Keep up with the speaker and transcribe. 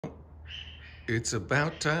It's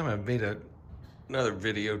about time I made another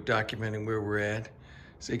video documenting where we're at.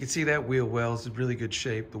 So you can see that wheel well is in really good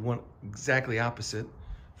shape. The one exactly opposite,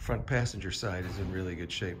 front passenger side, is in really good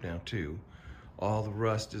shape now too. All the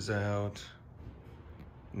rust is out.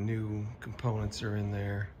 New components are in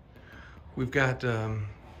there. We've got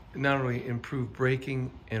not only improved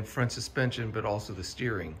braking and front suspension, but also the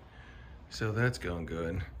steering. So that's going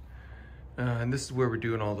good. And this is where we're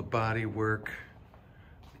doing all the body work,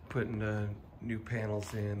 putting new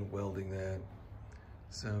panels in, welding that.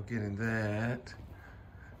 So getting that.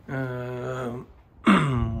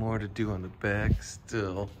 More to do on the back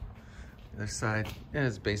still. The other side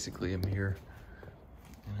is basically a mirror.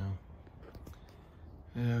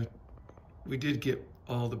 We did get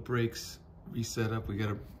all the brakes reset up. We got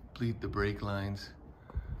to bleed the brake lines.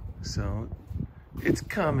 So it's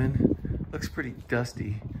coming. Looks pretty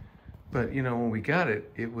dusty. But you know, when we got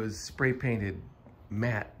it, it was spray painted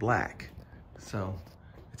matte black. So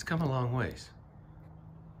it's come a long ways.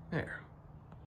 There.